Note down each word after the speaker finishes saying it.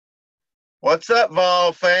What's up,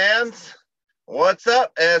 Vol fans? What's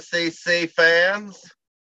up, SEC fans?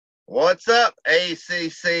 What's up,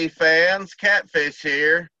 ACC fans? Catfish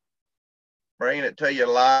here, bringing it to you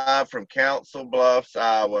live from Council Bluffs,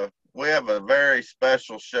 Iowa. We have a very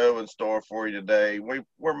special show in store for you today.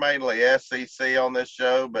 We're mainly SEC on this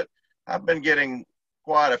show, but I've been getting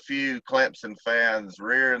quite a few Clemson fans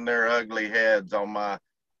rearing their ugly heads on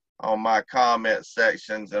my comment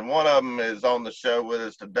sections, and one of them is on the show with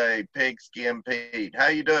us today, Pigskin Pete. How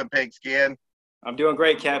you doing, Pigskin? I'm doing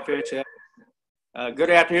great, Catfish. Good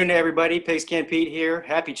afternoon to everybody. Pigskin Pete here.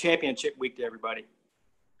 Happy championship week to everybody.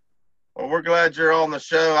 Well, we're glad you're on the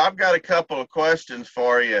show. I've got a couple of questions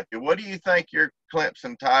for you. What do you think your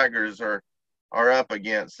Clemson Tigers are up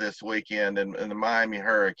against this weekend in the Miami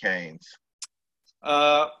Hurricanes?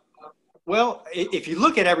 Well, if you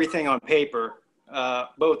look at everything on paper,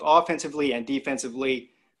 both offensively and defensively,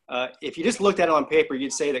 if you just looked at it on paper,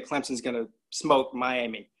 you'd say that Clemson's going to smoke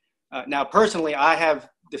Miami. Now, personally, I have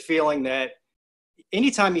the feeling that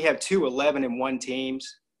anytime you have two 11-1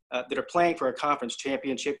 teams that are playing for a conference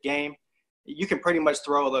championship game, you can pretty much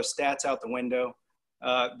throw all those stats out the window.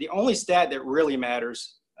 The only stat that really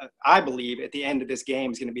matters, I believe, at the end of this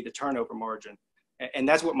game is going to be the turnover margin. And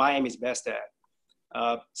that's what Miami's best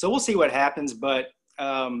at. So we'll see what happens. But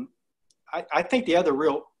I think the other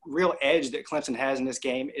real edge that Clemson has in this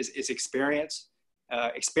game is experience.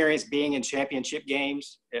 Experience being in championship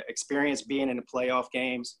games, experience being in the playoff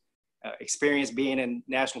games, experience being in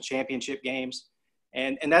national championship games.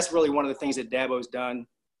 And that's really one of the things that Dabo's done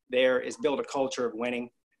there is build a culture of winning.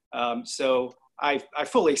 So I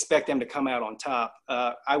fully expect them to come out on top.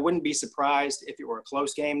 I wouldn't be surprised if it were a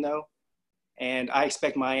close game, though. And I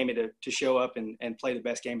expect Miami to show up and play the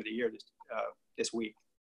best game of the year this week.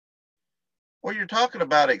 Well, you're talking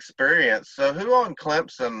about experience. So who on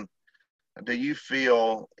Clemson do you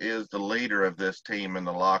feel is the leader of this team in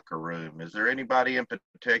the locker room? Is there anybody in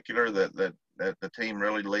particular that the team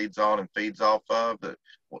really leads on and feeds off of that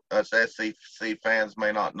us SEC fans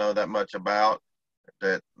may not know that much about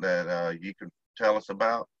that you can tell us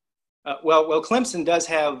about? Well, Clemson does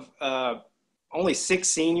have only 6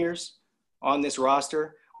 seniors on this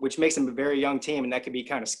roster, which makes them a very young team, and that could be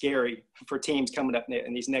kind of scary for teams coming up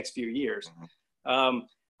in these next few years. Mm-hmm.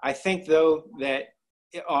 I think, though, that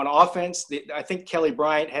on offense, I think Kelly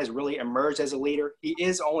Bryant has really emerged as a leader. He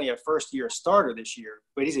is only a first-year starter this year,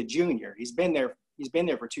 but he's a junior. He's been there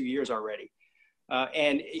for 2 years already,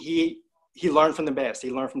 and he learned from the best. He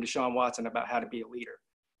learned from Deshaun Watson about how to be a leader.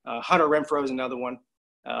 Hunter Renfrow is another one,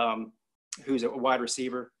 who's a wide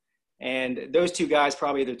receiver, and those two guys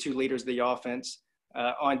probably are the two leaders of the offense.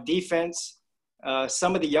 On defense,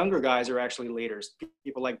 some of the younger guys are actually leaders.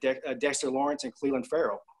 People like Dexter Lawrence and Cleveland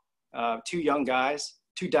Farrell, 2 young guys,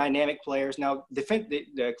 2 dynamic players. Now,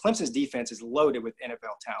 the Clemson's defense is loaded with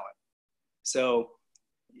NFL talent. So,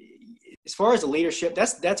 as far as the leadership,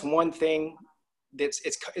 that's one thing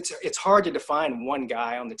it's hard to define one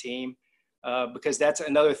guy on the team because that's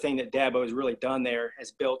another thing that Dabo has really done there,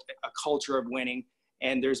 has built a culture of winning,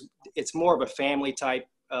 and it's more of a family type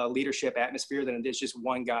leadership atmosphere than it is just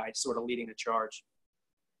one guy sort of leading the charge.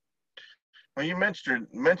 Well, you mentioned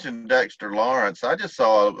Dexter Lawrence. I just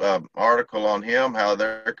saw an article on him, how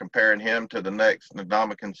they're comparing him to the next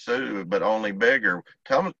Ndamukong Suh, but only bigger.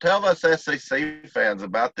 Tell us SEC fans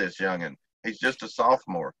about this youngin'. He's just a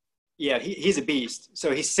sophomore. Yeah, he's a beast.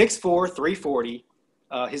 So he's 6'4", 340.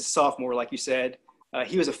 He's a sophomore, like you said.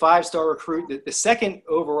 He was a 5-star recruit, the second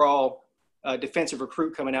overall defensive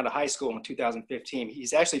recruit coming out of high school in 2015.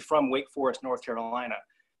 He's actually from Wake Forest, North Carolina.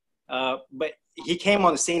 But he came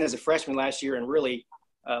on the scene as a freshman last year and really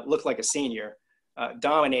looked like a senior,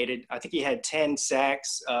 dominated. I think he had 10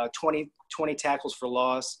 sacks, 20 tackles for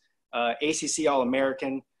loss, ACC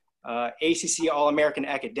All-American, ACC All-American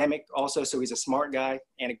academic also, so he's a smart guy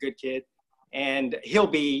and a good kid. And he'll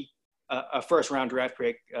be a first-round draft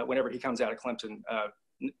pick whenever he comes out of Clemson,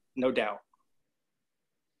 no doubt.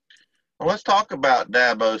 Well, let's talk about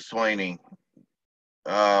Dabo Swinney.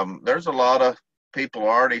 There's a lot of people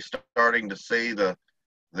already starting to see the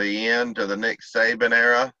end to the Nick Saban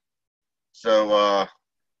era. So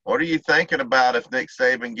what are you thinking about if Nick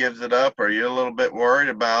Saban gives it up? Are you a little bit worried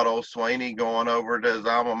about old Swinney going over to his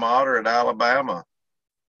alma mater at Alabama?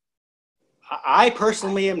 I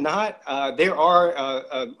personally am not. There are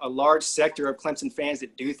a large sector of Clemson fans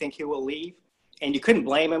that do think he will leave, and you couldn't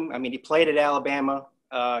blame him. I mean, he played at Alabama.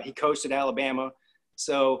 He coached at Alabama.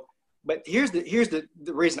 So, but here's the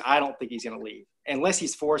reason I don't think he's going to leave, unless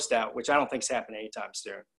he's forced out, which I don't think is happening anytime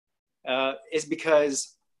soon, is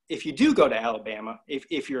because if you do go to Alabama,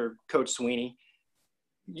 if you're Coach Swinney,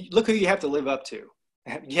 look who you have to live up to.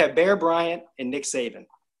 You have Bear Bryant and Nick Saban.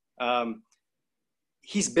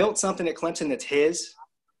 He's built something at Clemson that's his.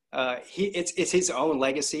 It's his own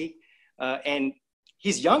legacy, and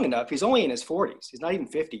he's young enough. He's only in his 40s. He's not even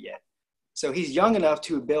 50 yet. So he's young enough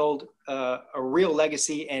to build a real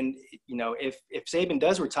legacy. And, if Saban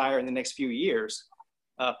does retire in the next few years,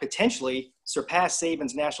 potentially surpass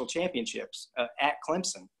Saban's national championships at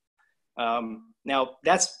Clemson. Now,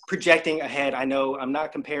 that's projecting ahead. I know I'm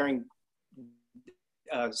not comparing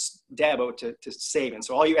Dabo to Saban.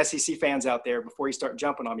 So all you SEC fans out there, before you start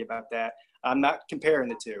jumping on me about that, I'm not comparing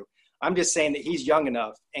the two. I'm just saying that he's young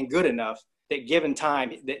enough and good enough that given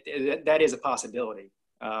time, that is a possibility.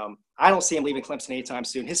 I don't see him leaving Clemson anytime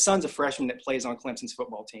soon. His son's a freshman that plays on Clemson's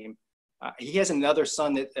football team. He has another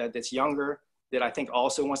son that's younger that I think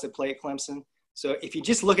also wants to play at Clemson. So if you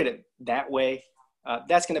just look at it that way,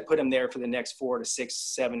 that's going to put him there for the next 4 to 6,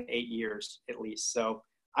 7, 8 years at least. So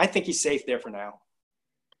I think he's safe there for now.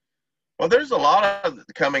 Well, there's a lot of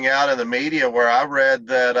coming out in the media where I read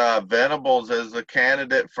that Venables is a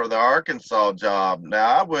candidate for the Arkansas job.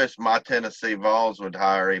 Now, I wish my Tennessee Vols would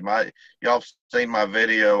hire him. Y'all seen my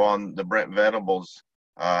video on the Brent Venables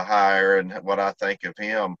hire and what I think of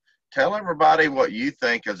him. Tell everybody what you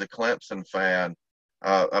think as a Clemson fan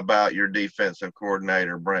about your defensive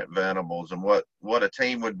coordinator, Brent Venables, and what a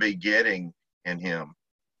team would be getting in him.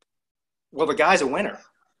 Well, the guy's a winner.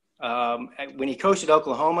 When he coached at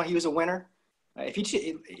Oklahoma, he was a winner. If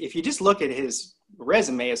you just look at his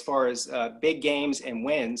resume as far as big games and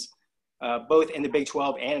wins, both in the Big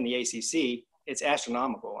 12 and in the ACC, it's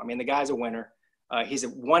astronomical. I mean, the guy's a winner. He's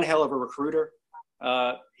one hell of a recruiter.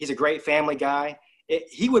 He's a great family guy.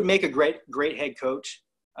 He would make a great head coach.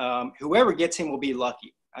 Whoever gets him will be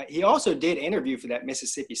lucky. He also did interview for that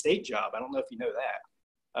Mississippi State job. I don't know if you know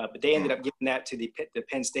that, but they ended up giving that to the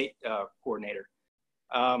Penn State coordinator.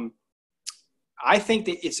 I think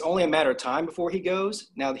that it's only a matter of time before he goes.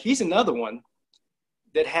 Now, he's another one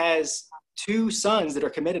that has 2 sons that are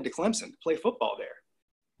committed to Clemson to play football there.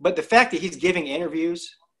 But the fact that he's giving interviews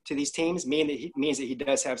to these teams means that he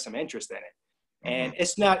does have some interest in it. And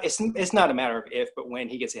it's not a matter of if, but when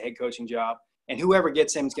he gets a head coaching job. And whoever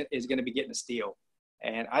gets him is going to be getting a steal.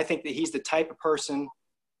 And I think that he's the type of person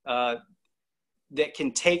that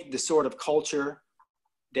can take the sort of culture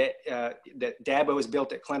that Dabo has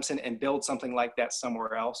built at Clemson and build something like that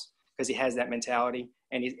somewhere else, because he has that mentality.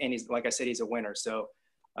 And he's like I said, he's a winner. So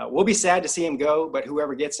we'll be sad to see him go, but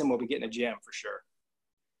whoever gets him will be getting a gem for sure.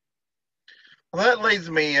 Well, that leads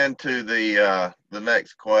me into the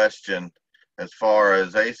next question as far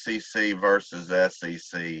as ACC versus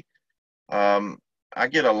SEC. I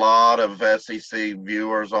get a lot of SEC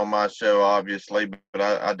viewers on my show, obviously, but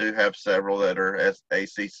I do have several that are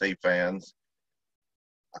ACC fans.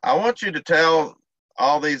 I want you to tell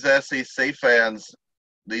all these SEC fans,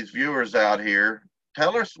 these viewers out here,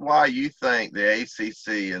 tell us why you think the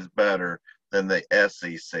ACC is better than the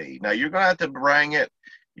SEC. Now, you're going to have to bring it.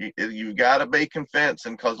 You've got to be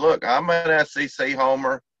convincing, because, look, I'm an SEC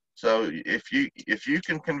homer. So if you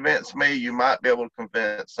can convince me, you might be able to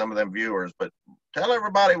convince some of them viewers. But tell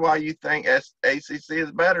everybody why you think ACC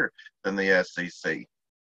is better than the SEC.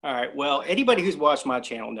 All right. Well, anybody who's watched my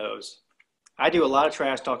channel knows I do a lot of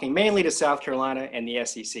trash talking, mainly to South Carolina and the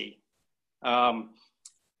SEC. Now,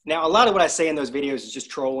 a lot of what I say in those videos is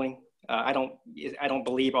just trolling. I don't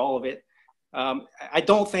believe all of it. I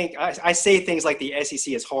don't think I say things like the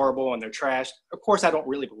SEC is horrible and they're trash. Of course, I don't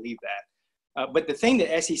really believe that. But the thing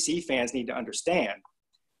that SEC fans need to understand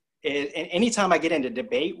is, and anytime I get into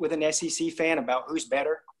debate with an SEC fan about who's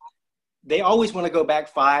better, they always want to go back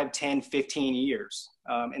 5, 10, 15 years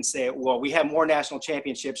and say, well, we have more national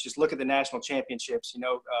championships. Just look at the national championships,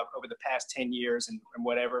 over the past 10 years and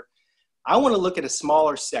whatever. I want to look at a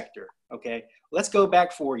smaller sector. Okay. Let's go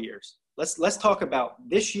back 4 years. Let's talk about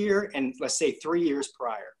this year and let's say 3 years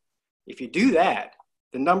prior. If you do that,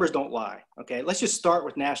 the numbers don't lie. Okay. Let's just start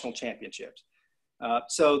with national championships.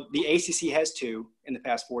 So the ACC has 2 in the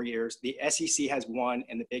past 4 years. The SEC has 1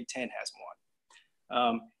 and the Big Ten has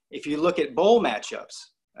 1. If you look at bowl matchups,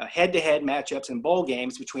 head-to-head matchups and bowl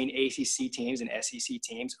games between ACC teams and SEC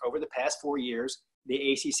teams over the past 4 years,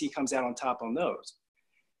 the ACC comes out on top on those.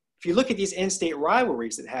 If you look at these in-state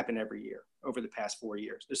rivalries that happen every year over the past 4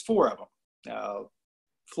 years, there's 4 of them.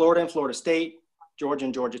 Florida and Florida State, Georgia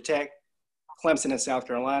and Georgia Tech, Clemson and South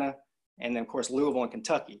Carolina, and then, of course, Louisville and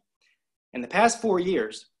Kentucky. In the past 4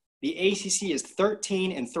 years, the ACC is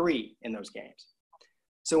 13-3 in those games.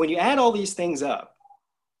 So when you add all these things up,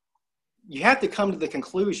 you have to come to the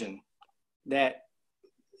conclusion that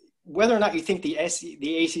whether or not you think the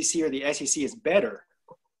ACC or the SEC is better,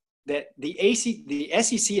 that the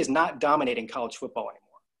SEC is not dominating college football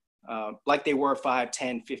anymore, like they were 5,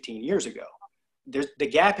 10, 15 years ago. The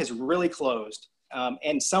gap has really closed,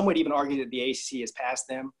 and some would even argue that the ACC has passed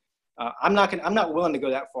them. I'm not willing to go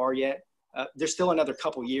that far yet. There's still another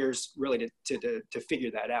couple years really to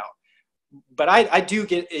figure that out. But I do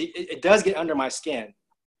get it does get under my skin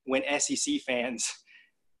when SEC fans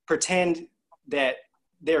pretend that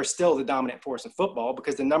they're still the dominant force in football,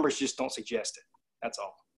 because the numbers just don't suggest it. That's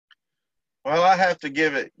all. Well, I have to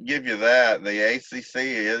give you that. The ACC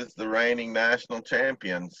is the reigning national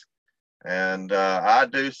champions. And I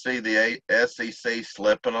do see the SEC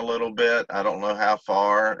slipping a little bit. I don't know how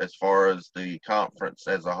far as the conference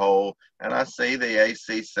as a whole. And I see the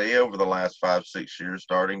ACC over the last 5, 6 years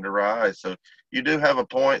starting to rise. So you do have a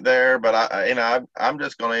point there. But I'm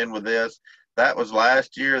just going to end with this. That was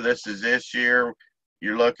last year. This is this year.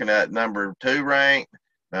 You're looking at number 2 ranked,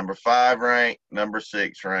 number 5 ranked, number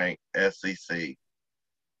 6 ranked SEC.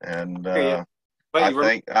 And I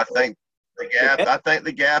think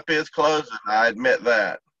the gap is closing. I admit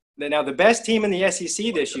that. Now, the best team in the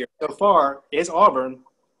SEC this year so far is Auburn,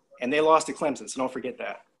 and they lost to Clemson, so don't forget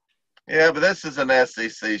that. Yeah, but this is an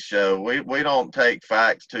SEC show. We don't take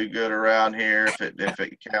facts too good around here if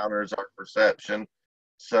it counters our perception.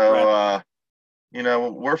 So, right.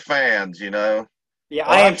 We're fans, Yeah,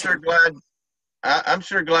 well, I'm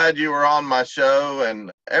sure glad you were on my show.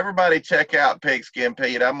 And everybody check out Pigskin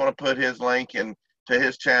Pete. I'm going to put his link to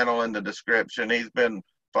his channel in the description. He's been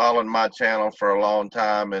following my channel for a long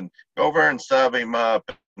time, and go over and sub him up.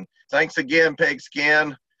 And thanks again,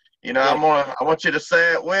 Pigskin. I want you to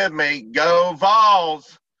say it with me. Go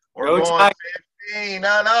Vols. We're going 15-0.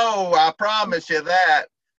 I promise you that.